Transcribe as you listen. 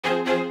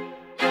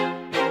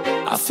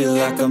feel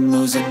like I'm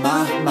losing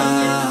my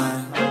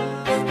mind.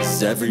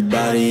 Is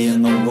everybody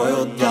in the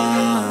world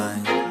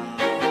blind?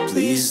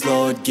 Please,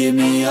 Lord, give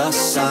me a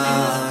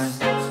sign,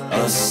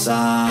 a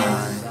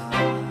sign.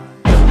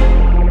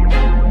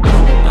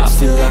 I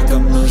feel like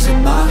I'm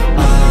losing my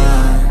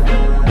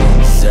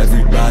mind. Is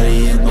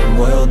everybody in the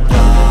world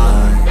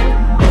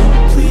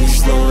blind?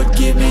 Please, Lord,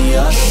 give me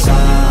a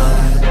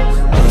sign,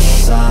 a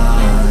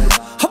sign.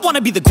 I wanna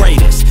be the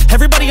greatest.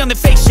 Everybody on the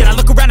fake shit. I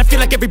look around and feel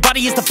like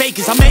everybody is the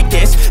fakest. I make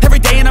this every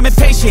day and I'm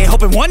impatient,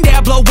 hoping one day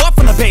I blow up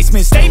from the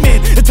basement.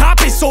 Statement, the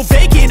top is so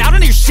vacant. I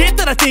don't hear shit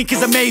that I think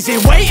is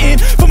amazing. Waiting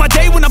for my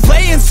day when I'm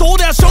playing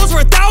sold out shows for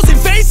 1,000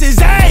 faces.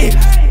 Hey,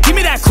 give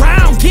me that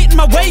crown, get in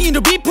my way and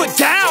to be put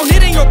down.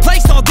 It ain't your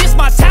place, all this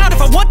my town.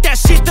 If I want that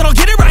shit, then I'll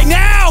get it right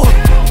now.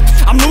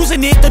 I'm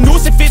losing it, the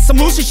noose it fits. I'm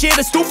losing shit,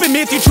 a stupid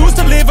myth. You choose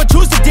to live or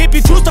choose to dip.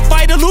 You choose to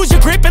fight or lose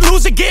your grip and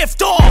lose a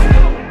gift.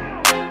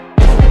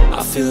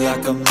 I feel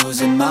like I'm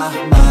losing my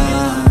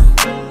mind.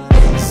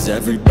 Is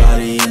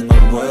everybody in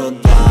the world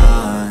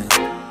blind?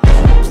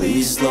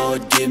 Please,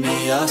 Lord, give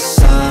me a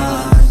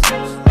sign,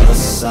 a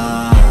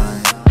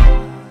sign.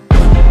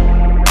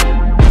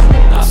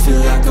 I feel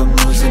like I'm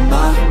losing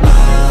my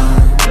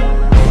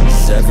mind.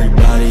 Is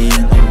everybody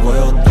in the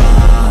world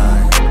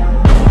blind?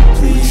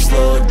 Please,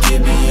 Lord,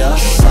 give me a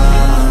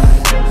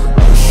sign,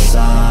 a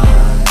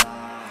sign.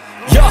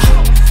 Yeah.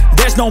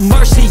 There's no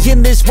mercy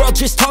in this world,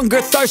 just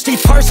hunger-thirsty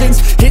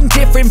persons in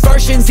different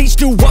versions. Each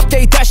new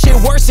update, that shit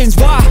worsens.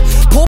 Why? Pull